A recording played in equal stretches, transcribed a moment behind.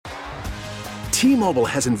T-Mobile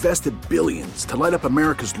has invested billions to light up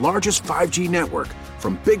America's largest 5G network,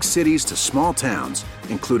 from big cities to small towns,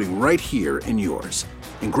 including right here in yours.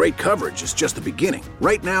 And great coverage is just the beginning.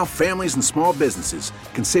 Right now, families and small businesses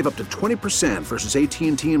can save up to 20% versus AT&T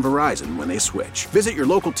and Verizon when they switch. Visit your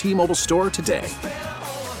local T-Mobile store today.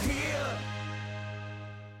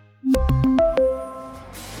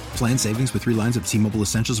 Plan savings with 3 lines of T-Mobile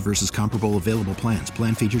Essentials versus comparable available plans.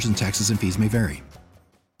 Plan features and taxes and fees may vary.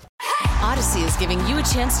 Odyssey is giving you a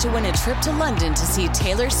chance to win a trip to London to see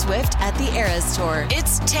Taylor Swift at the Eras Tour.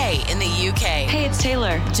 It's Tay in the UK. Hey, it's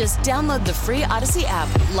Taylor. Just download the free Odyssey app,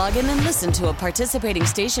 log in and listen to a participating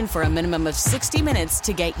station for a minimum of 60 minutes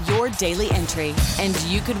to get your daily entry. And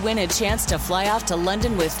you could win a chance to fly off to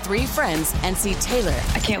London with 3 friends and see Taylor.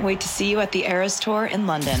 I can't wait to see you at the Eras Tour in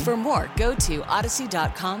London. For more, go to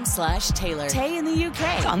odyssey.com/Taylor. Tay in the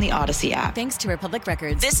UK. It's on the Odyssey app. Thanks to Republic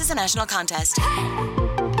Records. This is a national contest.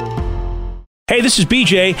 Hey, this is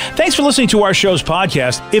BJ. Thanks for listening to our show's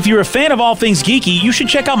podcast. If you're a fan of all things geeky, you should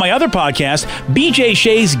check out my other podcast, BJ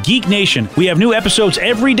Shea's Geek Nation. We have new episodes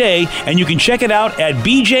every day, and you can check it out at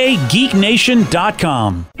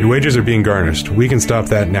bjgeeknation.com. Your wages are being garnished. We can stop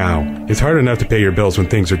that now. It's hard enough to pay your bills when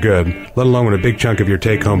things are good, let alone when a big chunk of your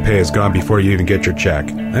take-home pay is gone before you even get your check.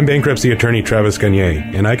 I'm bankruptcy attorney Travis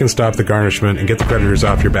Gagne, and I can stop the garnishment and get the creditors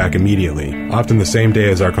off your back immediately, often the same day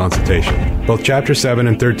as our consultation. Both Chapter 7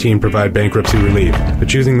 and 13 provide bankruptcy relief, but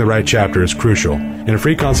choosing the right chapter is crucial. In a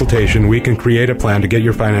free consultation, we can create a plan to get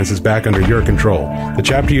your finances back under your control. The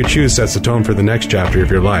chapter you choose sets the tone for the next chapter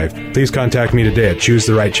of your life. Please contact me today at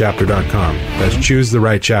choosetherightchapter.com. That's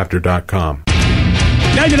choosetherightchapter.com.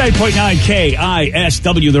 99.9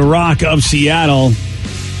 KISW, the Rock of Seattle.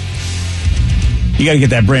 You got to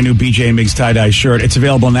get that brand new BJ Miggs tie-dye shirt. It's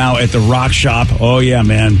available now at the Rock Shop. Oh, yeah,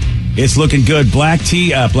 man. It's looking good. Black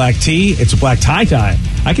tee. It's a black tie-dye.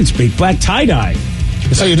 I can speak. Black tie-dye.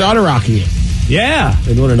 I saw your daughter rocking it. Yeah.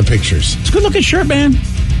 In one of the pictures. It's a good-looking shirt, man.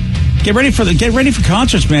 Get ready for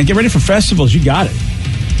concerts, man. Get ready for festivals. You got it.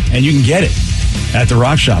 And you can get it at the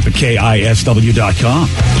Rock Shop at KISW.com.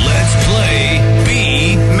 Let's play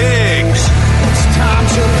B-Mix. It's time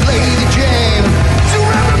to play the game. So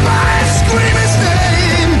everybody scream his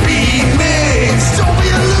name. B-Mix. Don't be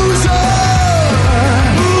a loser.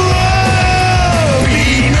 Whoa.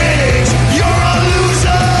 B-Mix. You're a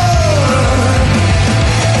loser.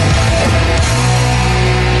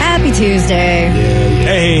 Happy Tuesday.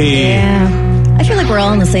 Hey. Yeah. I feel like we're all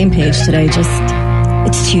on the same page today. Just,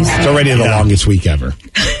 it's Tuesday. It's already the longest week ever.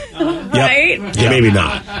 Right? Yeah, maybe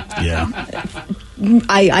not. Yeah.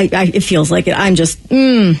 It feels like it. I'm just,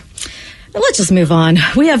 let's just move on.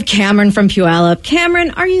 We have Cameron from Puyallup.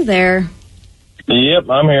 Cameron, are you there? Yep,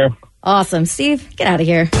 I'm here. Awesome. Steve, get out of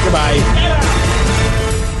here. Goodbye.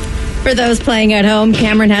 For those playing at home,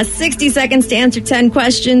 Cameron has 60 seconds to answer 10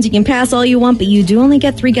 questions. You can pass all you want, but you do only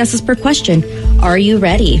get 3 guesses per question. Are you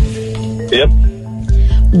ready? Yep.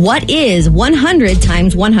 What is 100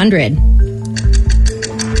 times 100?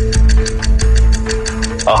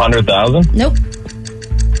 100,000? Nope.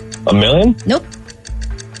 A million? Nope.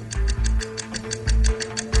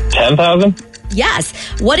 10,000? Yes.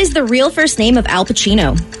 What is the real first name of Al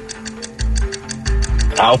Pacino?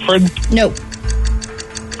 Alfred? Nope.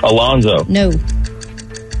 Alonzo? No.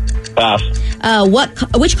 Pass.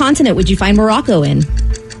 Which continent would you find Morocco in?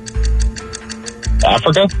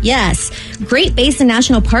 Africa? Yes. Great Basin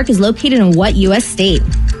National Park is located in what U.S. state?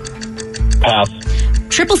 Pass.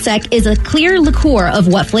 Triple Sec is a clear liqueur of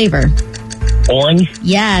what flavor? Orange?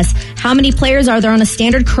 Yes. How many players are there on a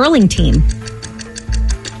standard curling team?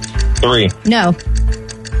 3. No.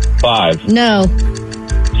 5. No.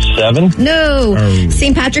 7? No. Oh.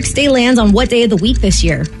 St. Patrick's Day lands on what day of the week this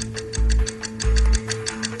year?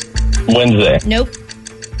 Wednesday? Nope.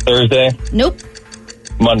 Thursday? Nope.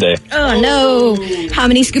 Monday? Oh, no. How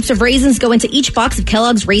many scoops of raisins go into each box of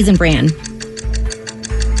Kellogg's Raisin Bran?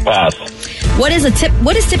 Pass. What is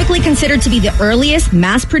typically considered to be the earliest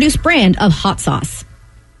mass-produced brand of hot sauce?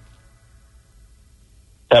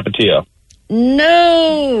 Tapatio?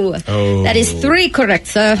 No. Oh. That is 3 correct,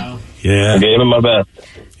 sir. Yeah. I gave him my best.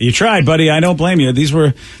 You tried, buddy. I don't blame you. These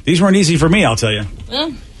weren't easy for me, I'll tell you.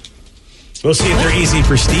 Well, We'll see if they're easy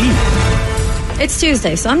for Steve. it's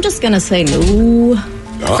Tuesday, so I'm just going to say no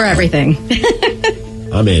for everything.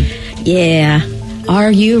 I'm in. Yeah.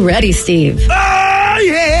 Are you ready, Steve? Ah,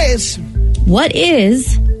 yes. What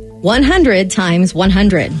is 100 times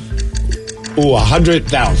 100? Ooh,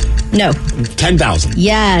 100,000. No. 10,000.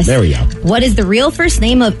 Yes. There we go. What is the real first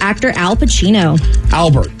name of actor Al Pacino?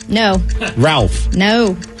 Albert. No. Ralph.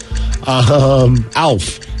 No.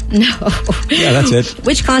 Alf. No. Yeah, that's it.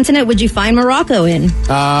 Which continent would you find Morocco in?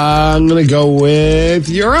 I'm going to go with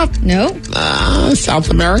Europe. No. South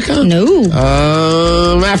America. No.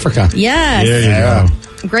 Africa. Yes. There you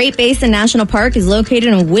go. Great Basin National Park is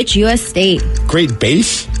located in which U.S. state? Great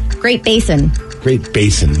Base. Great Basin. Great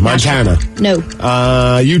Basin. Montana. No.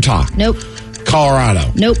 Utah. Nope.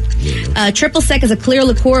 Colorado. Nope. Triple Sec is a clear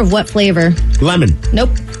liqueur of what flavor? Lemon.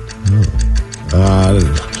 Nope.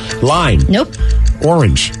 Lime. Nope.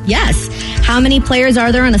 Orange. Yes. How many players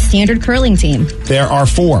are there on a standard curling team? There are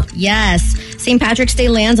 4. Yes. St. Patrick's Day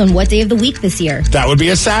lands on what day of the week this year? That would be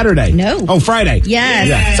a Saturday. No. Oh, Friday. Yes.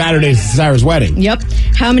 Yeah, Saturday's Sarah's wedding. Yep.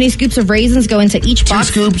 How many scoops of raisins go into each 2 box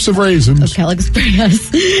scoops of raisins. of Kellogg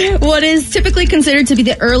Express? What is typically considered to be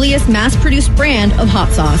the earliest mass-produced brand of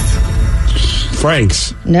hot sauce?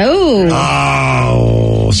 Frank's. No.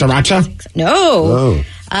 Oh, Sriracha? No. Oh.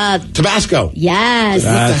 Tabasco. Yes. What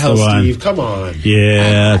the That's hell, the one. Steve? Come on.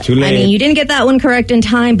 Yeah, too late. I mean, you didn't get that one correct in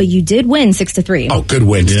time, but you did win 6-3. Oh, good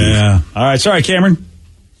win, Steve. Yeah. All right. Sorry, Cameron.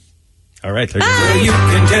 All right. There,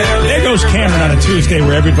 there goes Cameron on a Tuesday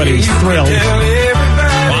where everybody's thrilled.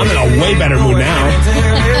 Well, I'm in a way better mood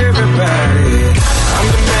now.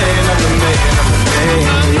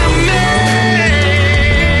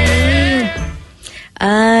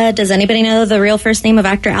 Does anybody know the real first name of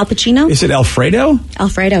actor Al Pacino? Is it Alfredo?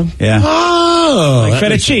 Alfredo. Yeah. Oh. Like that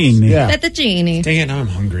makes fettuccine. sense. Yeah. Fettuccine. Dang it, now I'm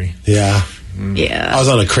hungry. Yeah. Yeah. I was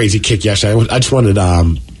on a crazy kick yesterday. I just wanted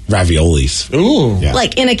raviolis. Ooh. Yeah.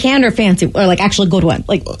 Like in a can or fancy, or like actually good one,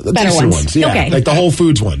 like The better decent ones. Yeah. Okay. Like the Whole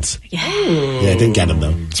Foods ones. Yeah. Yeah, I didn't get them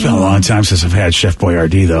though. It's been a long time since I've had Chef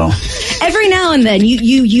Boyardee, though. Every now and then,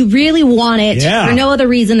 you really want it Yeah. for no other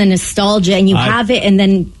reason than nostalgia, and you have it, and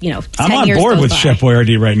then 10 I'm on years board goes with by. Chef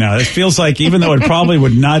Boyardee right now. It feels like even though it probably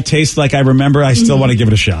would not taste like I remember, I still want to give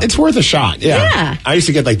it a shot. It's worth a shot. Yeah. Yeah. I used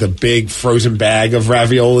to get like the big frozen bag of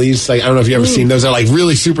raviolis. Like I don't know if you ever seen those. They're like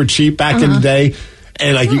really super cheap back in the day.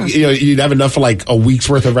 And like you'd have enough for like a week's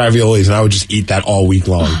worth of raviolis, and I would just eat that all week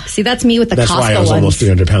long. See, that's me with the That's Costco why I was ones. almost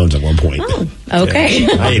 300 pounds at one point. Oh, okay.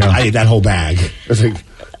 Yeah. I ate that whole bag. I was like,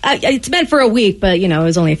 It's meant for a week, but it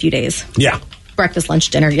was only a few days. yeah. Breakfast, lunch,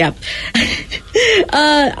 dinner. Yep.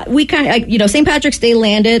 We kind of, St. Patrick's Day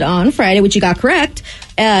landed on Friday, which you got correct.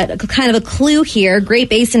 Kind of a clue here. Great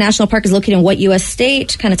Basin National Park is located in what U.S.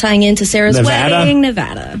 state? Kind of tying into Sarah's Nevada? wedding,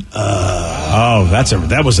 Nevada.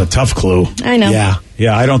 That was a tough clue. I know. Yeah.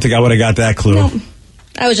 Yeah, I don't think I would have got that clue. No.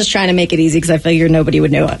 I was just trying to make it easy because I figured nobody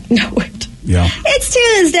would know it. Yeah. It's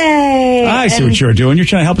Tuesday. I see what you're doing. You're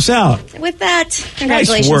trying to help us out. With that,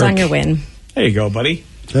 congratulations work. on your win. There you go, buddy.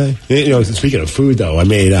 Speaking of food, though,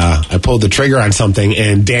 I pulled the trigger on something,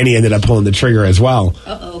 and Danny ended up pulling the trigger as well.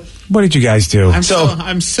 Uh-oh. What did you guys do? I'm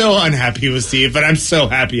so unhappy with Steve, but I'm so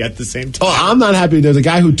happy at the same time. Oh, I'm not happy. There's a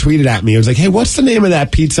guy who tweeted at me. He was like, "Hey, what's the name of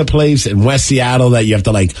that pizza place in West Seattle that you have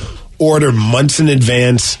to like order months in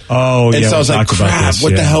advance?" Oh, and yeah, so I was we like, talked about "Crap, this,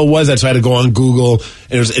 what the yeah. hell was that?" So I had to go on Google,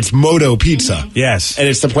 and it's Moto Pizza. Yes. And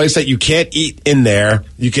it's the place that you can't eat in there.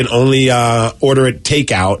 You can only order it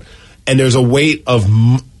takeout, and there's a wait of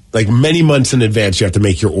like many months in advance. You have to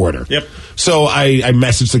make your order. Yep. So I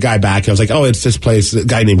messaged the guy back. I was like, "Oh, it's this place." A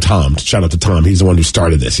guy named Tom. Shout out to Tom. He's the one who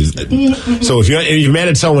started this. So if you're mad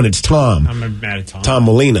at someone, it's Tom. I'm mad at Tom. Tom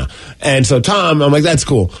Molina. And so Tom, I'm like, that's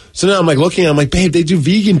cool. So now I'm like looking, I'm like, babe, they do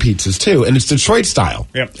vegan pizzas too, and it's Detroit style.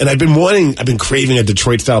 Yep. And I've been craving a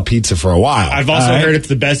Detroit style pizza for a while. I've also heard it's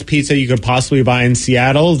the best pizza you could possibly buy in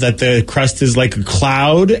Seattle, that the crust is like a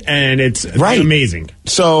cloud, and it's amazing.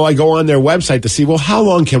 So I go on their website to see, well, how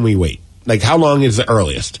long can we wait? Like, how long is the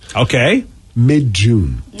earliest? Okay.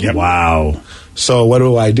 Mid-June. Yep. Wow. So what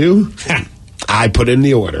do? I put in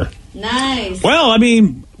the order. Nice. Well, I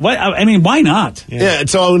mean, why not? Yeah.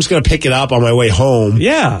 So I'm just going to pick it up on my way home.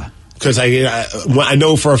 Yeah. Because I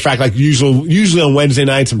know for a fact, like usually on Wednesday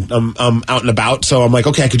nights, I'm out and about. So I'm like,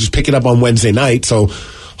 okay, I could just pick it up on Wednesday night. So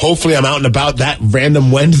hopefully I'm out and about that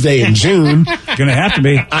random Wednesday in June. Gonna have to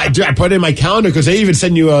be. I put it in my calendar because they even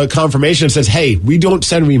send you a confirmation that says, hey, we don't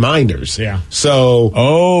send reminders. Yeah.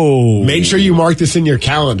 So make sure you mark this in your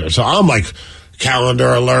calendar. So I'm like, calendar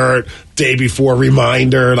alert, day before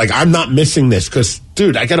reminder. Like, I'm not missing this because,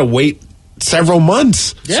 dude, I got to wait several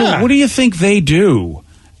months. Yeah. So what do you think they do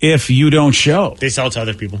if you don't show? They sell it to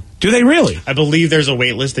other people. Do they really? I believe there's a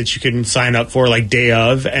wait list that you can sign up for like day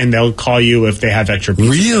of, and they'll call you if they have extra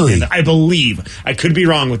pizza. Really? And I believe. I could be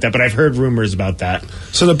wrong with that, but I've heard rumors about that.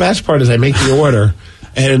 So the best part is I make the order,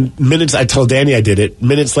 and I told Danny I did it.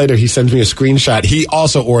 Minutes later, he sends me a screenshot. He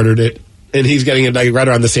also ordered it, and he's getting it like right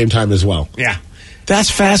around the same time as well. Yeah. That's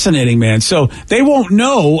fascinating, man. So they won't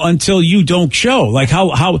know until you don't show. Like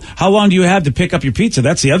how long do you have to pick up your pizza?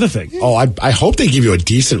 That's the other thing. Oh, I hope they give you a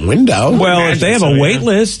decent window. Well, if they have a wait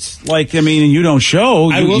list, and you don't show,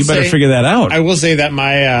 you better figure that out. I will say that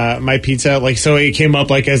my pizza, so it came up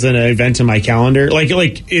as an event in my calendar. Like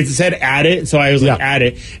it said add it, so I was add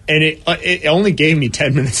it, and it only gave me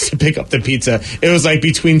 10 minutes to pick up the pizza. It was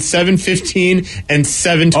between 7:15 and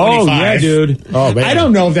 7:25. Oh yeah, dude. Oh man, I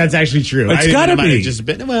don't know if that's actually true. It's gotta be. Just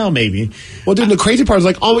been, maybe. Well, dude, the crazy part is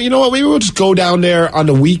you know what? Maybe we'll just go down there on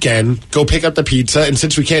the weekend, go pick up the pizza, and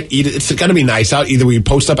since we can't eat it, it's gonna be nice out. Either we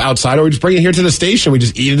post up outside or we just bring it here to the station. We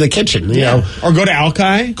just eat in the kitchen, you know, or go to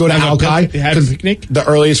Alki. Go to Alki. Have a picnic. The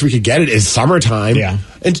earliest we could get it is summertime. Yeah,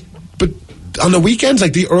 but on the weekends,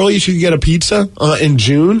 the earliest you can get a pizza in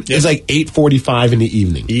June is 8:45 in the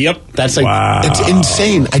evening. Yep, that's it's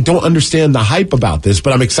insane. I don't understand the hype about this,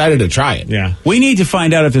 but I'm excited to try it. Yeah, we need to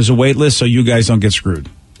find out if there's a wait list so you guys don't get screwed.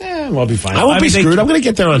 I'll be fine. I won't be screwed. I'm going to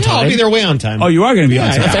get there on time. I'll be there way on time. Oh, you are going to be on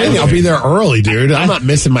time. If anything, I'll be there early, dude. I'm not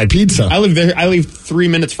missing my pizza. I live there. I leave 3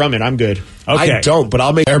 minutes from it. I'm good. Okay. I don't, but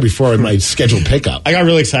I'll make there before my scheduled pickup. I got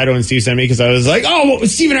really excited when Steve sent me because I was like, "Oh,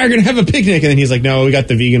 Steve and I are going to have a picnic," and then he's like, "No, we got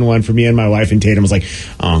the vegan one for me and my wife." And Tatum was like,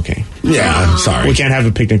 "Oh, okay, yeah, I'm sorry, we can't have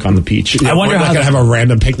a picnic on the beach." I wonder how to have a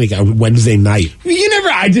random picnic on Wednesday night. You never.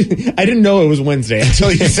 I didn't know it was Wednesday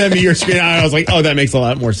until you sent me your screen. I was like, "Oh, that makes a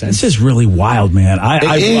lot more sense." This is really wild, man.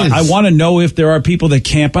 I want to know if there are people that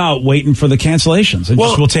camp out waiting for the cancellations and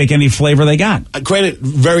just will take any flavor they got. Granted,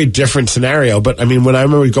 very different scenario, but I mean, when I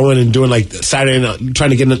remember going and doing Saturday night,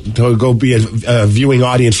 trying to get to go be a viewing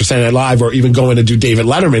audience for Saturday Night Live, or even going to do David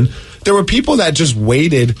Letterman, there were people that just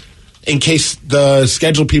waited in case the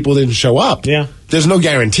scheduled people didn't show up. Yeah, there's no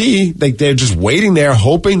guarantee. They're just waiting there,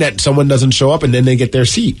 hoping that someone doesn't show up, and then they get their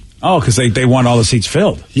seat. Oh, because they want all the seats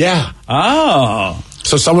filled. Yeah. Oh,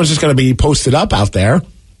 so someone's just going to be posted up out there.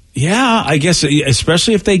 Yeah, I guess,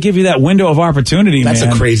 especially if they give you that window of opportunity. That's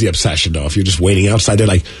a crazy obsession, though. If you're just waiting outside, they're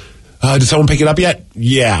like, "Did someone pick it up yet?"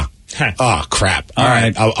 Yeah. Oh, crap. All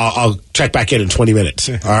right. I'll check back in 20 minutes.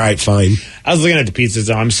 All right, fine. I was looking at the pizzas,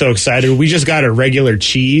 though. I'm so excited. We just got a regular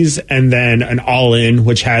cheese and then an all-in,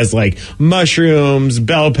 which has mushrooms,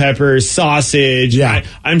 bell peppers, sausage. Yeah.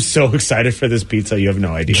 I'm so excited for this pizza. You have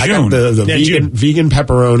no idea. I got the vegan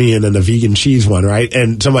pepperoni and then the vegan cheese one, right?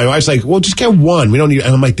 And so my wife's like, well, just get one. We don't need,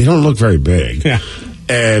 and I'm like, they don't look very big. Yeah.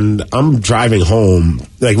 And I'm driving home.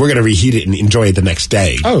 We're going to reheat it and enjoy it the next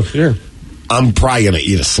day. Oh, sure. I'm probably going to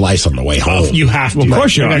eat a slice on the way home. You have to. Well, of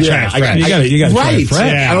course you are. You got to try it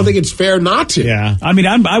fresh. Yeah. I don't think it's fair not to. Yeah. I mean,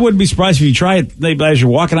 I wouldn't be surprised if you try it as you're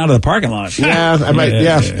walking out of the parking lot. Yeah, I might.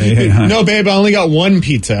 Yeah. No, babe, I only got one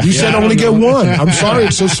pizza. You said only get one. I'm sorry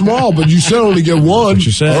it's so small, but you said only get one. What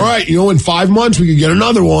you said. All right, in 5 months we could get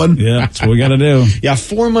another one. Yeah, that's what we got to do. Yeah,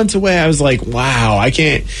 4 months away, I was like, wow, I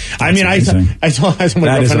can't. I mean, I told my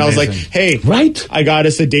girlfriend, I was like, hey, right? I got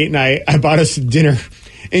us a date night. I bought us dinner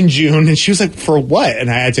in June, and she was like, for what? And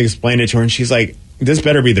I had to explain it to her, and she's like, this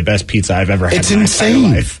better be the best pizza I've ever had. It's in my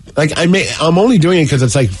insane. life. I'm only doing it because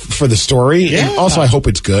it's for the story, and also I hope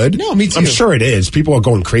it's good. No, me too. I'm sure it is. People are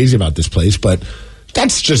going crazy about this place, but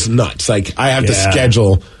that's just nuts. I have to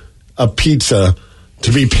schedule a pizza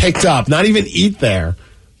to be picked up, not even eat there,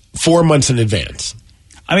 4 months in advance.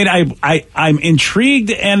 I mean, I'm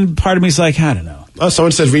intrigued, and part of me is like, I don't know. Oh,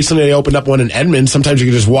 someone says recently they opened up one in Edmond. Sometimes you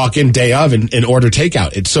can just walk in day of and order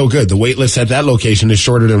takeout. It's so good. The wait list at that location is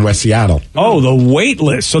shorter than West Seattle. Oh, the wait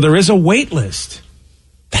list. So there is a wait list.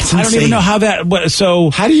 That's insane. I don't even know how that.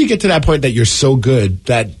 So how do you get to that point that you're so good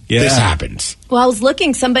that this happens? Well, I was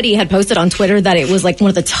looking. Somebody had posted on Twitter that it was one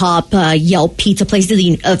of the top Yelp pizza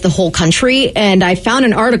places of the whole country, and I found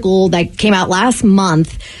an article that came out last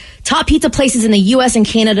month. Top pizza places in the U.S. and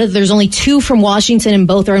Canada. There's only 2 from Washington, and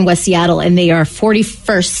both are in West Seattle, and they are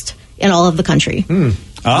 41st in all of the country.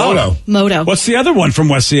 Moto. What's the other one from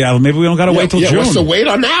West Seattle? Maybe we don't got to wait till June. What's the wait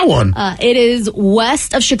on that one? It is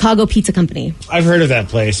west of Chicago Pizza Company. I've heard of that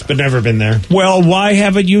place, but never been there. Well, why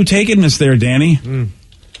haven't you taken us there, Danny?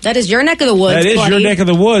 That is your neck of the woods. That is buddy. your neck of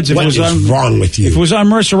the woods. What is wrong with you? If it was on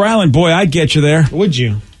Mercer Island, boy, I'd get you there. Would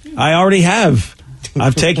you? I already have.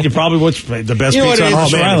 I've taken you probably what's the best pizza on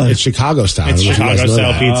Mercer Island. It's Chicago style. It's Chicago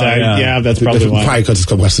style pizza. That's probably why. Probably because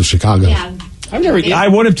it's west of Chicago. Yeah. I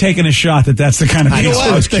would have taken a shot that's the kind of pizza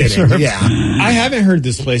I was kidding. Yeah. I haven't heard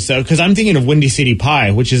this place, though, because I'm thinking of Windy City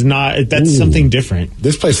Pie, which is not, that's something different.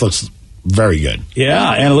 This place looks very good.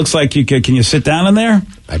 Yeah, and it looks like you can you sit down in there?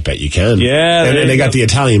 I bet you can. Yeah. And then they got the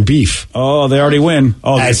Italian beef. Oh, they already win.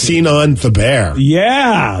 Oh, as seen on The Bear.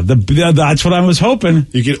 Yeah, that's what I was hoping.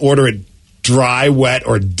 You can order it dry, wet,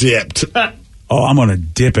 or dipped. Oh, I'm going to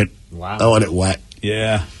dip it. Wow. I want it wet.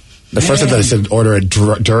 Yeah. At first I thought it said order a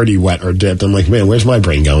dirty, wet, or dipped. I'm like, man, where's my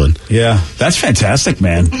brain going? Yeah, that's fantastic,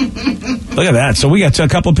 man. Look at that. So we got a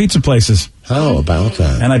couple of pizza places. How about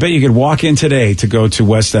that? And I bet you could walk in today to go to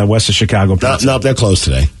West of Chicago Pizza. No, they're closed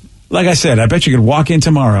today. Like I said, I bet you could walk in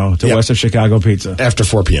tomorrow to West of Chicago Pizza. After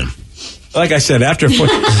 4 p.m. Like I said, after 4... You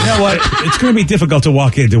know what? It's going to be difficult to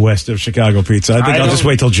walk into West of Chicago Pizza. I think I'll just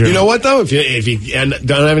wait till June. You know what, though? If you don't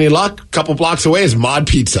have any luck, a couple blocks away is Mod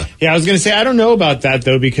Pizza. Yeah, I was going to say, I don't know about that,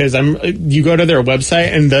 though, because you go to their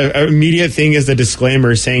website, and the immediate thing is the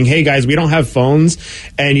disclaimer saying, hey, guys, we don't have phones,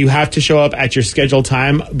 and you have to show up at your scheduled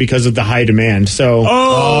time because of the high demand. So,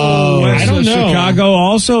 I don't know. Chicago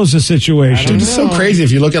also is a situation. Dude, it's so crazy.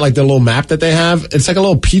 If you look at like the little map that they have, it's like a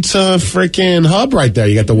little pizza freaking hub right there.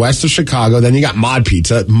 You got the West of Chicago. Then you got Mod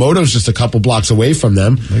Pizza. Moto's just a couple blocks away from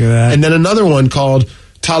them. Look at that. And then another one called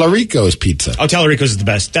Tallarico's Pizza. Oh, Tallarico's is the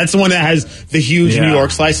best. That's the one that has the huge New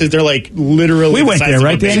York slices. They're like literally. We went there,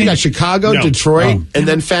 right, Danny? You got Chicago, Detroit, and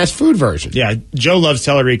then fast food version. Yeah, Joe loves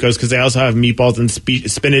Tallarico's because they also have meatballs and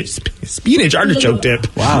spinach artichoke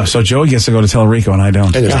dip. Wow, so Joe gets to go to Tallarico and I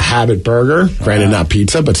don't. And there's a Habit Burger, granted not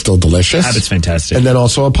pizza, but still delicious. Habit's fantastic. And then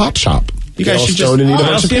also a pop shop. You guys should just... Need a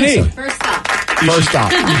bunch of pizza. First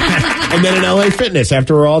stop. And then an LA Fitness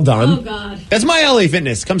after we're all done. Oh, God. That's my LA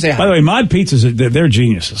Fitness. Come say hi. By the way, Mod Pizzas, they're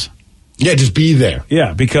geniuses. Yeah, just be there.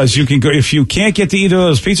 Yeah, because you can go, if you can't get to either of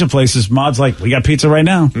those pizza places, Mod's like, we got pizza right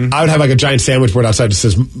now. Mm-hmm. I would have like a giant sandwich board outside that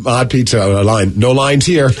says Mod Pizza line. No lines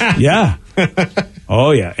here. Yeah.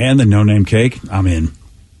 Oh, yeah. And the no-name cake. I'm in.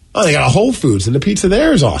 Oh, they got a Whole Foods, and the pizza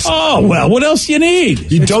there is awesome. Oh, well, what else do you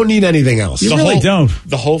need? You don't need anything else. You really don't.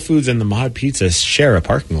 The Whole Foods and the Mod Pizza share a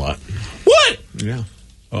parking lot. What? Yeah.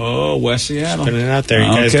 Oh, West Seattle. Putting it out there. You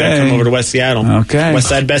guys got to come over to West Seattle. Okay. West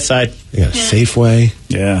side, best side. Yeah, Safeway.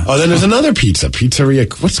 Yeah. Oh, then there's another pizzeria.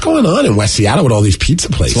 What's going on in West Seattle with all these pizza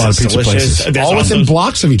places? A lot of pizza Delicious. places. All within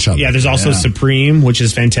blocks of each other. Yeah, there's also Supreme, which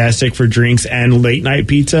is fantastic for drinks and late night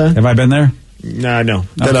pizza. Have I been there? No.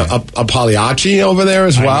 Then a Pagliacci over there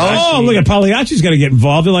as well. Oh, look at Pagliacci's got to get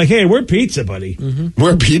involved. They're like, hey, we're pizza, buddy. Mm-hmm.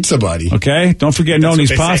 We're pizza, buddy. Okay? Don't forget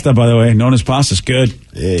Noni's pasta, by the way. Noni's pasta's good.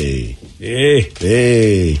 Hey.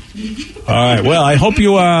 All right. Well, I hope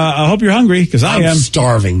you're hungry because I am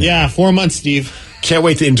starving. Yeah, 4 months, Steve. Can't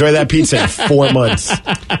wait to enjoy that pizza in 4 months.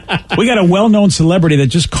 We got a well-known celebrity that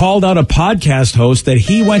just called out a podcast host that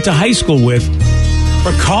he went to high school with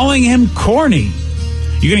for calling him corny.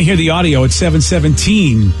 You're going to hear the audio at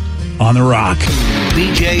 7:17 on The Rock.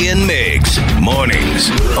 BJ and Migs,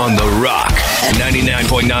 mornings on The Rock,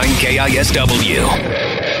 99.9 KISW.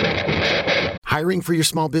 Hiring for your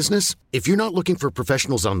small business? If you're not looking for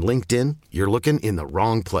professionals on LinkedIn, you're looking in the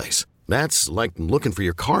wrong place. That's like looking for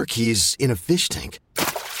your car keys in a fish tank.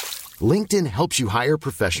 LinkedIn helps you hire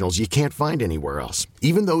professionals you can't find anywhere else,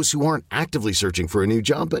 even those who aren't actively searching for a new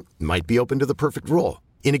job but might be open to the perfect role.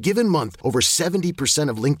 In a given month, over 70%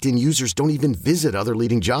 of LinkedIn users don't even visit other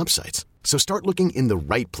leading job sites. So start looking in the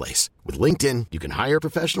right place. With LinkedIn, you can hire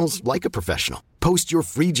professionals like a professional. Post your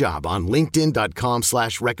free job on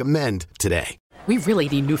linkedin.com/recommend today. We really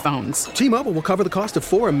need new phones. T-Mobile will cover the cost of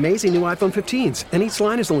 4 amazing new iPhone 15s, and each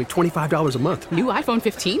line is only $25 a month. New iPhone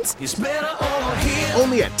 15s? It's better over here.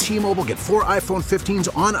 Only at T-Mobile, get 4 iPhone 15s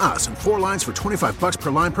on us and 4 lines for $25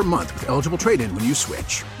 per line per month with eligible trade-in when you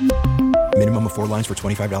switch. Minimum of 4 lines for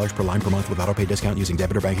 $25 per line per month with autopay discount using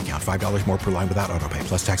debit or bank account. $5 more per line without autopay,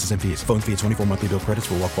 plus taxes and fees. Phone fee at 24 monthly bill credits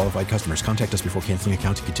for well-qualified customers. Contact us before canceling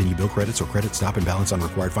account to continue bill credits or credit stop and balance on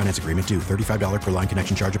required finance agreement due. $35 per line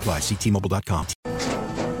connection charge applies. See T-Mobile.com.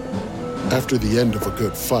 After the end of a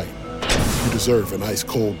good fight, you deserve an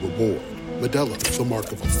ice-cold reward. Modelo, the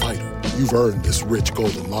mark of a fighter. You've earned this rich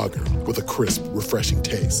golden lager with a crisp, refreshing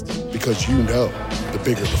taste. Because you know, the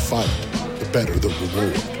bigger the fight, the better the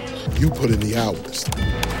reward. You put in the hours,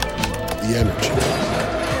 the energy,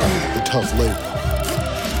 the tough labor.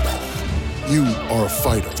 You are a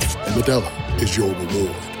fighter, and Modelo is your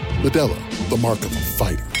reward. Modelo, the mark of a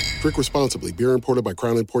fighter. Drink responsibly. Beer imported by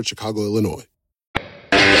Crown Imports, Chicago, Illinois.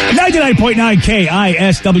 99.9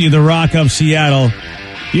 KISW, The Rock of Seattle.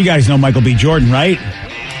 You guys know Michael B. Jordan, right?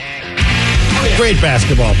 Great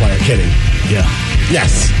basketball player. Kidding. Yeah.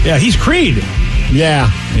 Yes. Yeah, he's Creed. Yeah.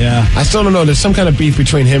 I still don't know. There's some kind of beef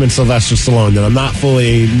between him and Sylvester Stallone that I'm not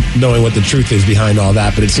fully knowing what the truth is behind all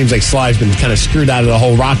that, but it seems like Sly's been kind of screwed out of the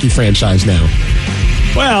whole Rocky franchise now.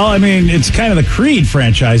 Well, I mean, it's kind of the Creed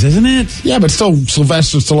franchise, isn't it? Yeah, but still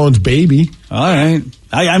Sylvester Stallone's baby. All right.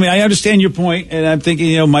 I mean, I understand your point, and I'm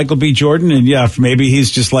thinking, Michael B. Jordan, and maybe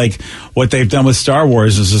he's just like what they've done with Star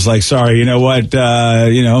Wars is just like, sorry, you know what,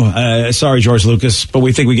 sorry, George Lucas, but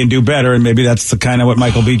we think we can do better, and maybe that's the kind of what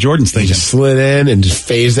Michael B. Jordan's thinking. He just slid in and just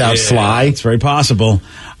phased out Sly. It's very possible.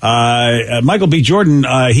 Michael B. Jordan,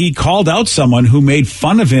 he called out someone who made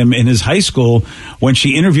fun of him in his high school when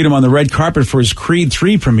she interviewed him on the red carpet for his Creed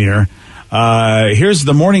 3 premiere. Here's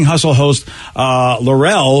the Morning Hustle host,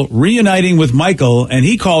 Laurel, reuniting with Michael, and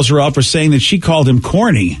he calls her out for saying that she called him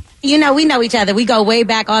corny. You know, we know each other. We go way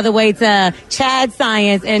back all the way to Chad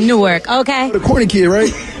Science in Newark, okay? The corny kid,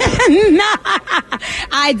 right? No,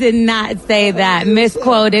 I did not say that.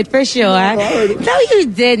 Misquoted for sure. No,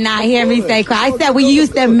 you did not hear me say corny. I said we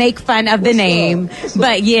used to make fun of the name.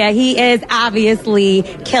 But yeah, he is obviously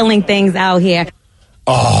killing things out here.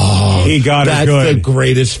 Oh, he got it good. That's the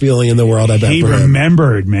greatest feeling in the world, I bet. He for him.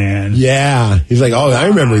 remembered, man. Yeah. He's like, oh, I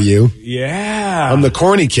remember you. Yeah. I'm the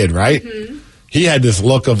corny kid, right? Mm-hmm. He had this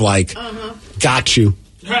look of like, got you.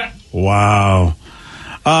 Wow.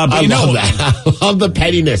 I love that. I love the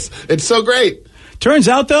pettiness. It's so great. Turns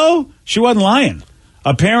out, though, she wasn't lying.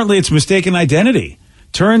 Apparently, it's mistaken identity.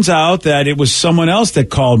 Turns out that it was someone else that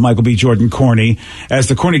called Michael B. Jordan corny, as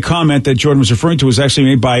the corny comment that Jordan was referring to was actually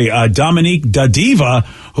made by Dominique Dadiva,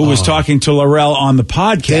 who was talking to Laurel on the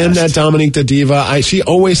podcast. Damn that Dominique Dadiva. She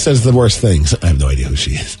always says the worst things. I have no idea who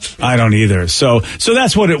she is. I don't either. So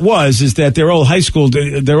that's what it was, is that they're all high school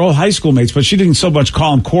mates, but she didn't so much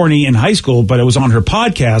call him corny in high school, but it was on her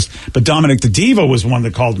podcast. But Dominic Dadiva was the one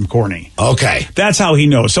that called him corny. Okay. That's how he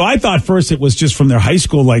knows. So I thought first it was just from their high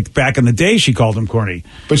school, like back in the day she called him corny.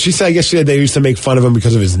 But she said, I guess they used to make fun of him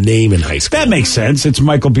because of his name in high school. That makes sense. It's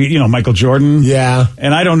Michael Jordan. Yeah.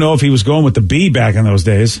 And I don't know if he was going with the B back in those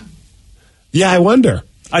days. Yeah, I wonder.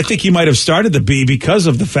 I think he might have started the B because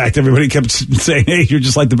of the fact everybody kept saying, hey, you're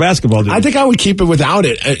just like the basketball dude. I think I would keep it without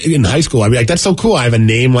it in high school. I'd be like, that's so cool. I have a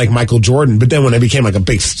name like Michael Jordan. But then when I became like a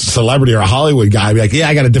big celebrity or a Hollywood guy, I'd be like, yeah,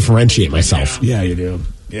 I got to differentiate myself. Yeah, you do.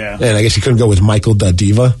 Yeah. And I guess you couldn't go with Michael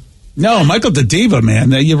Dadiva. No, Michael the Diva,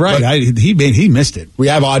 man. You're right. He missed it. We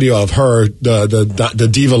have audio of her, the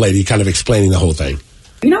diva lady, kind of explaining the whole thing.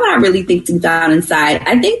 You know what I really think deep down inside?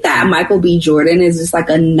 I think that Michael B. Jordan is just like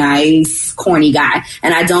a nice, corny guy.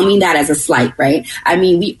 And I don't mean that as a slight, right? I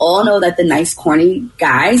mean, we all know that the nice, corny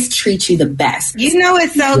guys treat you the best. You know,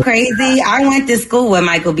 it's so crazy. I went to school with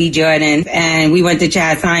Michael B. Jordan, and we went to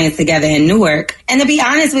Chad Science together in Newark. And to be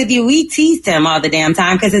honest with you, we teased him all the damn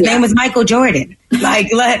time because his name was Michael Jordan.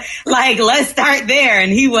 Let's start there.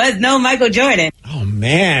 And he was no Michael Jordan. Oh,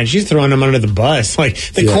 man. She's throwing him under the bus. Like,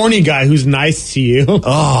 the corny guy who's nice to you.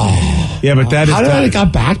 Oh. Yeah, but that is... How did it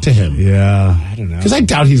got back to him? Yeah. I don't know. Because I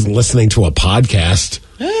doubt he's listening to a podcast.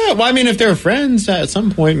 Yeah, well, I mean, if they're friends at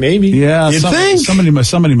some point, maybe. Yeah, You'd think? Somebody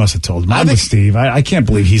must have told him. I'm with Steve. I can't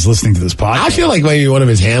believe he's listening to this podcast. I feel like maybe one of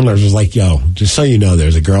his handlers was like, yo, just so you know,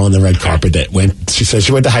 there's a girl on the red carpet that she said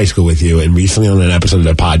she went to high school with you, and recently on an episode of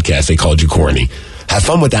their podcast, they called you corny. Have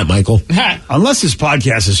fun with that, Michael. Unless his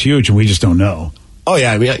podcast is huge and we just don't know. Oh,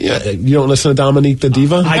 yeah. I mean, you don't listen to Dominique the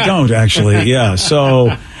Diva? I don't, actually. Yeah.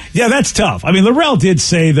 So, yeah, that's tough. I mean, Laurel did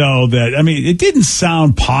say, though, that, I mean, it didn't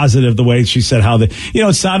sound positive the way she said how it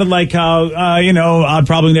sounded like how, I'd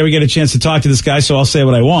probably never get a chance to talk to this guy, so I'll say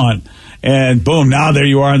what I want. And boom, now there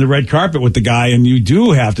you are on the red carpet with the guy, and you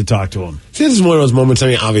do have to talk to him. See, this is one of those moments. I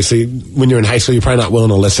mean, obviously, when you're in high school, you're probably not willing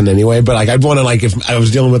to listen anyway. But I'd want to, if I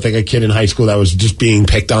was dealing with a kid in high school that was just being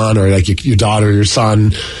picked on, or your daughter, or your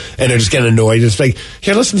son, and they're just getting annoyed. It's like,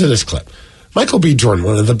 here, listen to this clip. Michael B. Jordan,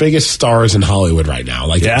 one of the biggest stars in Hollywood right now,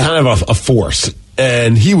 kind of a force.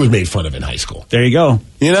 And he was made fun of in high school. There you go.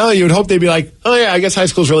 You know, you would hope they'd be like, oh yeah, I guess high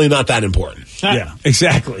school's really not that important. Yeah,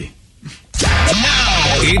 exactly.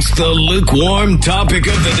 It's the lukewarm topic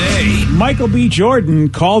of the day. Michael B. Jordan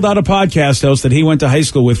called out a podcast host that he went to high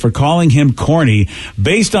school with for calling him corny.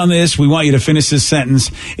 Based on this, we want you to finish this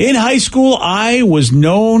sentence. In high school, I was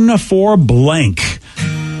known for blank.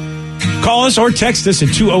 Call us or text us at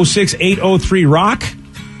 206-803-ROCK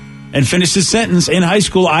and finish this sentence. In high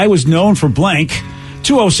school, I was known for blank.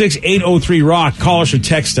 206-803-ROCK. Call us or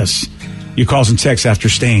text us. Your calls and texts after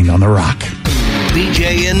Stained on The Rock.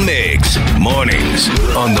 BJ and Migs, mornings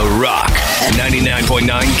on The Rock, 99.9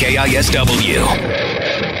 KISW.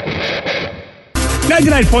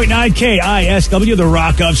 99.9 KISW, The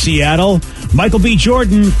Rock of Seattle. Michael B.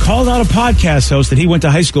 Jordan called out a podcast host that he went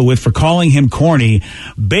to high school with for calling him corny.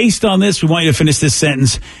 Based on this, we want you to finish this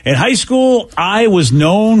sentence. In high school, I was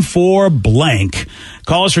known for blank.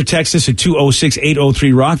 Call us or text us at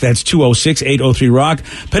 206-803-ROCK. That's 206-803-ROCK.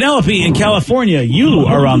 Penelope in California, you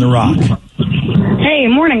are on The Rock. Hey,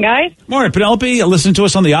 morning, guys. Morning, Penelope. Listen to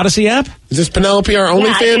us on the Odyssey app. Is this Penelope, our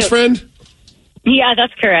OnlyFans friend? Yeah,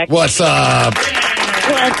 that's correct. What's up?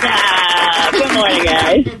 What's up? Good morning,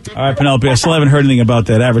 guys. All right, Penelope, I still haven't heard anything about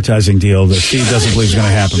that advertising deal that Steve doesn't believe is going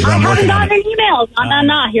to happen, but I I'm haven't working on gotten it. any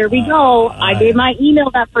emails. Here we go. I gave my email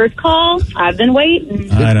that first call. I've been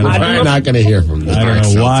waiting. I don't know. We're not going to hear from them. I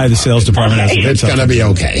don't know why the sales department has to get It's going to be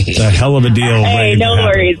okay. It's a hell of a deal. Hey, waiting to no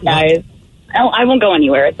happen. worries, guys. I won't go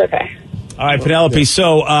anywhere. It's okay. All right, Penelope.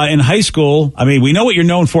 So in high school, I mean, we know what you're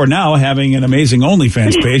known for now, having an amazing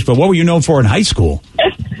OnlyFans page, but what were you known for in high school?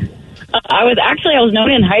 I was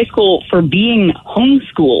known in high school for being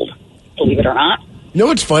homeschooled, believe it or not. You know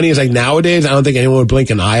what's funny is like nowadays, I don't think anyone would blink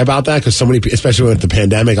an eye about that because so many, especially with the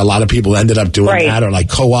pandemic, a lot of people ended up doing that or like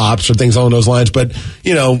co-ops or things along those lines. But,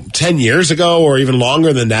 10 years ago or even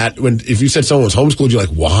longer than that, if you said someone was homeschooled, you're like,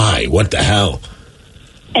 why? What the hell?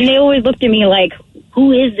 And they always looked at me like,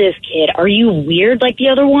 who is this kid? Are you weird like the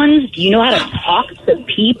other ones? Do you know how to talk to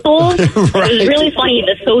people? It was really funny,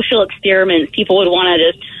 the social experiments. People would want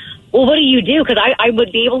to just, well, what do you do? Because I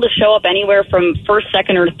would be able to show up anywhere from first,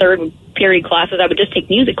 second, or third period classes. I would just take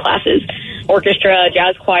music classes, orchestra,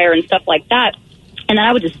 jazz choir, and stuff like that. And then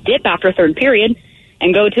I would just dip after third period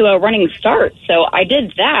and go to a running start. So I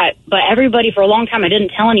did that, but everybody for a long time, I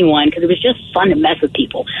didn't tell anyone because it was just fun to mess with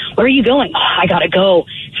people. Where are you going? Oh, I got to go.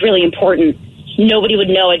 It's really important. Nobody would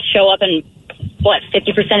know. I'd show up in,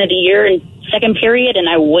 50% of the year in second period, and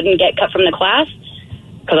I wouldn't get cut from the class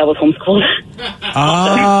because I was homeschooled.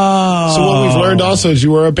 Oh. So what we've learned also is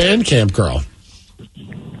you were a band camp girl.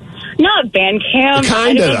 Not band camp.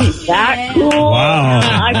 Kinda. It wasn't that cool. Wow.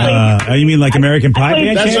 I played, You mean like American Pie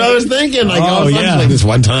band That's camp? what I was thinking. Like, Oh, I was yeah. like this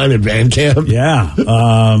one time at band camp. Yeah.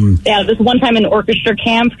 yeah, this one time in orchestra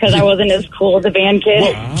camp because I wasn't as cool as a band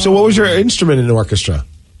kid. So what was your instrument in the orchestra?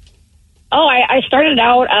 Oh, I started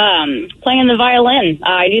out playing the violin.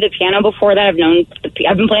 I knew the piano before that. I've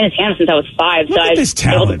been playing the piano since I was 5. Look so at I was this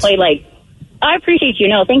able to talent. play I appreciate you.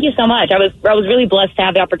 No, thank you so much. I was really blessed to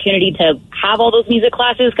have the opportunity to have all those music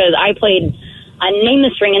classes because I played. Name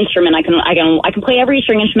the string instrument. I can play every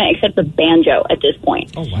string instrument except the banjo at this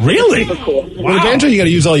point. Oh, wow. Really? Super cool. Well, the banjo, you got to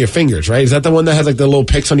use all your fingers, right? Is that the one that has like the little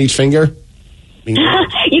picks on each finger? You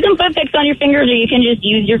can put picks on your fingers, or you can just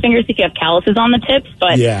use your fingers if you have calluses on the tips.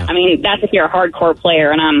 But Yeah. I mean, that's if you're a hardcore player,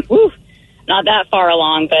 and I'm not that far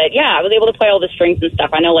along. But yeah, I was able to play all the strings and stuff.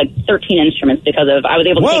 I know like 13 instruments because I was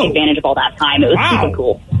able to take advantage of all that time. It was super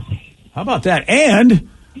cool. How about that? And,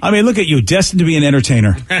 I mean, look at you, destined to be an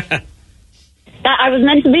entertainer. That I was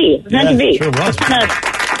meant to be. It was meant to be. Sure was. Kind of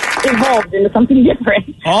evolved into something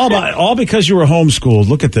different. All because you were homeschooled.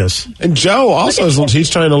 Look at this. And Joe also he's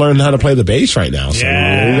trying to learn how to play the bass right now. So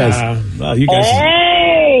you guys.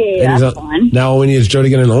 Hey, and that's fun. Now we need Joe to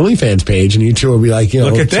get an OnlyFans page, and you two will be like,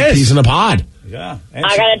 Look at it's a this. piece in a pod. Yeah. I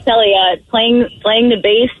gotta tell you, playing the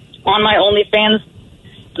bass on my OnlyFans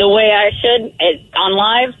the way I should on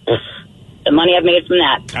live. The money I've made from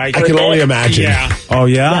that. I can only imagine. Yeah. Oh,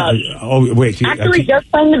 yeah? Oh, wait. Actually,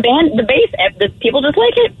 just playing the bass, the people just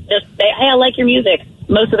like it. Just say, hey, I like your music.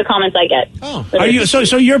 Most of the comments I get. Oh. Are you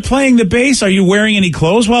so you're playing the bass? Are you wearing any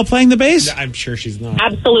clothes while playing the bass? I'm sure she's not.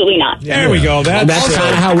 Absolutely not. There we go. And that's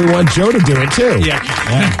kind of how we want Joe to do it, too.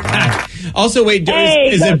 Yeah. Also, wait, Hey,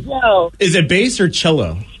 is Joe. it bass or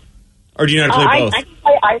cello? Or do you know how to play both? I can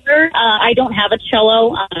play either. I don't have a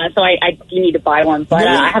cello, so I do need to buy one. But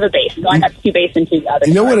I have a bass. So I got 2 bass and 2 other.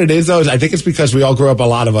 You know what it is, though? Is I think it's because we all grew up, a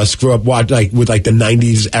lot of us grew up with the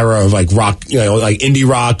 90s era of like rock, like indie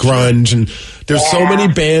rock, grunge. And there's so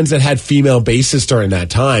many bands that had female bassists during that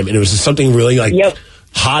time. And it was just something really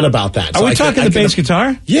hot about that. Are we talking the bass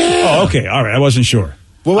guitar? Yeah. Oh, okay. All right. I wasn't sure.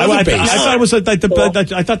 What was I the bass? thought it was I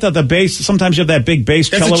thought that the bass, sometimes you have that big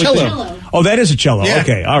bass That's cello. a cello. Oh, that is a cello. Yeah.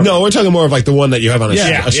 Okay. All right. No, we're talking more of like the one that you have on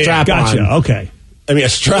a strap Gotcha. on. Okay. I mean, a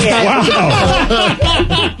strap. Wow.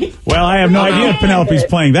 Well, I have no idea if Penelope's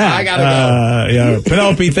playing that. I gotta go. Yeah.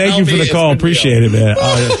 Penelope, thank you for the call. Appreciate it, man.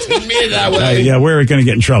 that way. Yeah, we're going to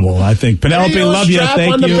get in trouble, I think. Penelope, love you. strap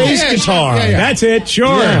Thank on the you. bass guitar. Yeah. That's it. Sure.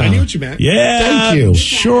 Yeah. I knew what you meant. Yeah. Thank you.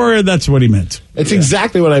 Sure, that's what he meant. It's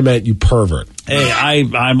exactly what I meant, you pervert. Hey,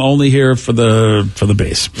 I'm only here for the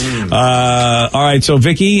bass. All right, so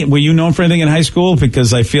Vicky, were you known for anything in high school?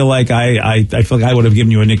 Because I feel like I feel like I would have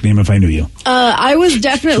given you a nickname if I knew you. I was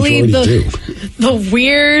definitely the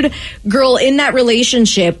weird girl in that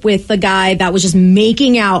relationship with the guy that was just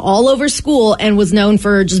making out all over school and was known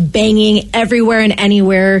for just banging everywhere and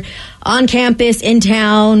anywhere on campus, in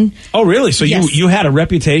town. Oh, really? So Yes. you had a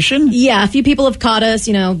reputation? Yeah, a few people have caught us,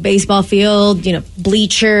 baseball field,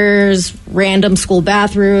 bleachers, random school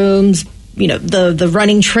bathrooms, the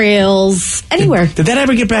running trails, anywhere. Did that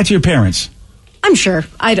ever get back to your parents? I'm sure.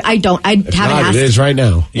 I haven't Not, asked. it is right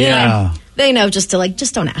now. Yeah. They know just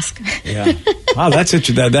don't ask. Yeah. Wow, that's it.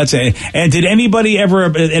 That's it. And did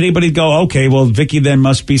anybody go, okay, well, Vicky then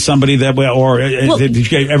must be somebody that,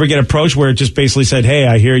 did you ever get approached where it just basically said, hey,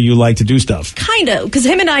 I hear you like to do stuff? Kind of, because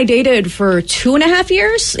him and I dated for 2.5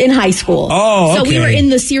 years in high school. Oh, okay. So we were in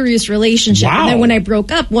the serious relationship. Wow. And then when I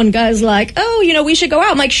broke up, one guy's like, oh, we should go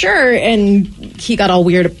out. I'm like, sure. And he got all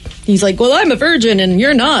weird. He's like, well, I'm a virgin and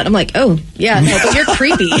you're not. I'm like, oh, yeah, no, but you're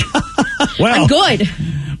creepy. Well, I'm good.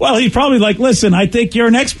 Well, he's probably like, listen, I think you're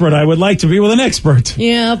an expert. I would like to be with an expert.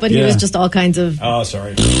 Yeah, but he was just all kinds of Oh,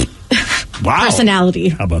 sorry. Wow. personality.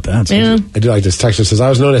 How about that? Yeah. I do like this text that says, I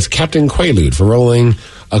was known as Captain Quaalude for rolling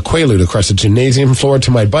a Quaalude across the gymnasium floor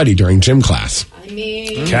to my buddy during gym class.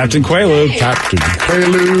 Captain Quaalude. Captain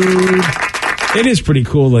Quaalude. It is pretty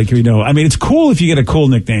cool. It's cool if you get a cool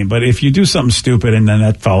nickname, but if you do something stupid and then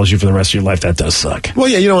that follows you for the rest of your life, that does suck. Well,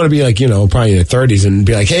 yeah, you don't want to be like, probably in your 30s and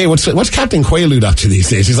be like, hey, what's Captain Quaalude up to these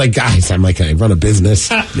days? He's like, guys, I run a business.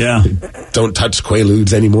 Yeah. Don't touch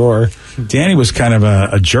Quaaludes anymore. Danny was kind of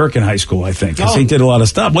a jerk in high school, I think, because he did a lot of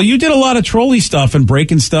stuff. Well, you did a lot of trolley stuff and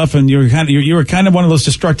breaking stuff, and you were kind of one of those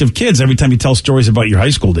destructive kids every time you tell stories about your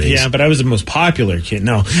high school days. Yeah, but I was the most popular kid.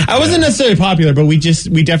 No, I wasn't necessarily popular, but we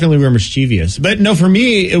definitely were mischievous. But no, for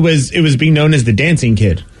me, it was being known as the dancing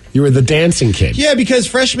kid. You were the dancing kid. Yeah, because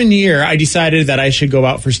freshman year, I decided that I should go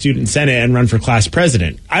out for student senate and run for class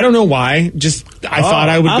president. I don't know why. I thought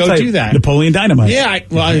I would go do that. Napoleon Dynamite. Yeah,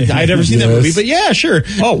 I'd never seen that movie, but yeah, sure.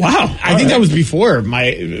 Oh, wow. I think that was before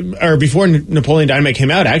before Napoleon Dynamite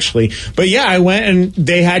came out, actually. But yeah, I went and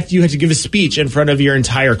you had to give a speech in front of your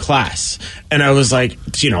entire class. And I was like,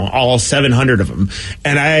 all 700 of them.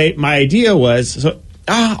 And my idea was,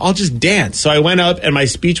 I'll just dance. So I went up and my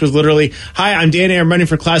speech was literally, hi, I'm Danny, I'm running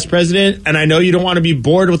for class president, and I know you don't want to be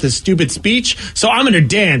bored with a stupid speech, so I'm going to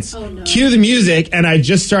dance. Oh, no. Cue the music, and I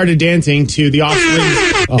just started dancing to the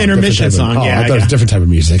Offspring's intermission song. I thought it was a different type of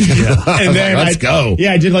music. And then let's go.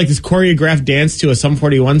 Yeah, I did like this choreographed dance to a Sum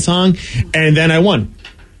 41 song, and then I won.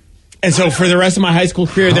 And so for the rest of my high school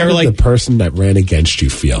career, they were like... the person that ran against you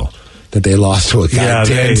feel that they lost to a guy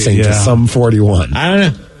dancing to Sum 41? I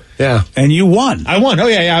don't know. Yeah. And you won. I won. Oh,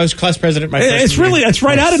 yeah. I was class president. It's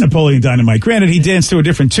right out of Napoleon Dynamite. Granted, he danced to a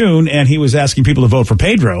different tune, and he was asking people to vote for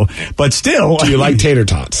Pedro, but still... Do you like tater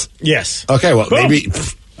tots? Yes. Okay, well, maybe...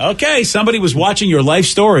 Okay, somebody was watching your life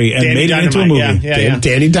story and made it into a movie.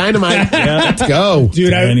 Danny Dynamite. Let's go. Dude,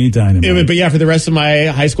 Danny Dynamite. But yeah, for the rest of my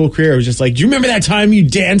high school career, it was just like, do you remember that time you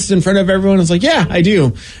danced in front of everyone? I was like, yeah, I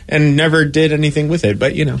do. And never did anything with it,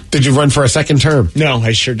 but Did you run for a second term? No,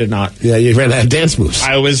 I sure did not. Yeah, you ran out of dance moves.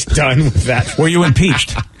 I was done with that. Were you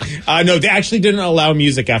impeached? No, they actually didn't allow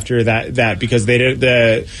music after that because they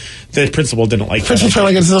did the principal didn't like that.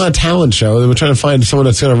 It's not a talent show. They were trying to find someone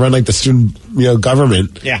that's going to run like the student,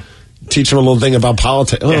 government. Yeah. Teach him a little thing about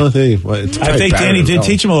politics. Yeah. I think Danny did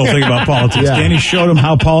teach him a little thing about politics. Yeah. Danny showed him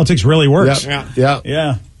how politics really works.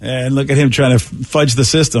 Yeah. And look at him trying to fudge the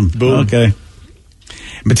system. Boom. Okay.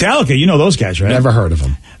 Metallica, you know those guys, right? Never heard of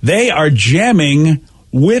them. They are jamming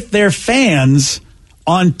with their fans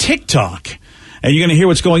on TikTok. And you're going to hear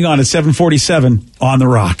what's going on at 7:47 on The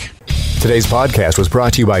Rock. Today's podcast was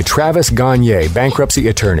brought to you by Travis Gagne, bankruptcy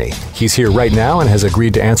attorney. He's here right now and has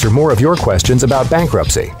agreed to answer more of your questions about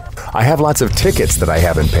bankruptcy. I have lots of tickets that I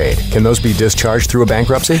haven't paid. Can those be discharged through a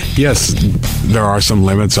bankruptcy? Yes, there are some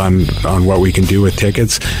limits on what we can do with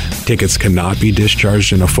tickets. Tickets cannot be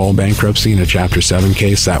discharged in a full bankruptcy. In a Chapter 7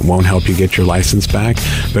 case, that won't help you get your license back.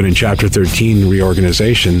 But in Chapter 13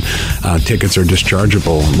 reorganization, tickets are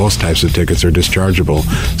dischargeable. Most types of tickets are dischargeable.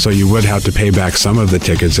 So you would have to pay back some of the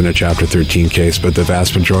tickets in a Chapter 13 case, but the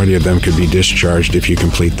vast majority of them could be discharged if you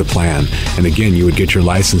complete the plan. And again, you would get your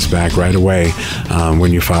license back right away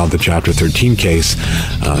when you filed the Chapter 13 case,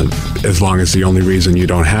 as long as the only reason you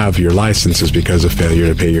don't have your license is because of failure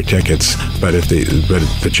to pay your tickets. But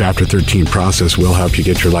the Chapter 13 process will help you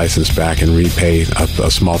get your license back and repay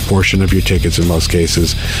a small portion of your tickets in most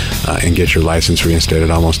cases, and get your license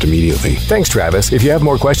reinstated almost immediately. Thanks, Travis. If you have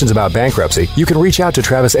more questions about bankruptcy, you can reach out to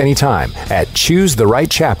Travis anytime at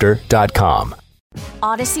choosetherightchapter.com.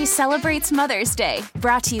 Odyssey celebrates Mother's Day,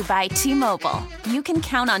 brought to you by T-Mobile. You can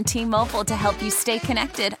count on T-Mobile to help you stay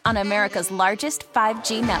connected on America's largest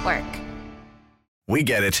 5G network. We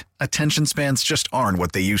get it. Attention spans just aren't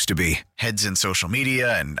what they used to be. Heads in social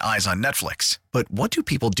media and eyes on Netflix. But what do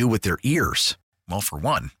people do with their ears? Well, for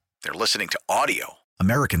one, they're listening to audio.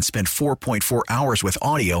 Americans spend 4.4 hours with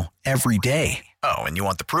audio every day. Oh, and you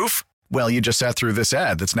want the proof? Well, you just sat through this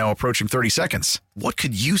ad that's now approaching 30 seconds. What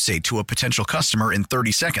could you say to a potential customer in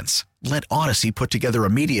 30 seconds? Let Odyssey put together a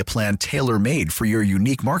media plan tailor-made for your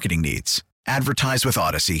unique marketing needs. Advertise with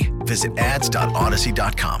Odyssey. Visit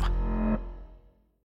ads.odyssey.com.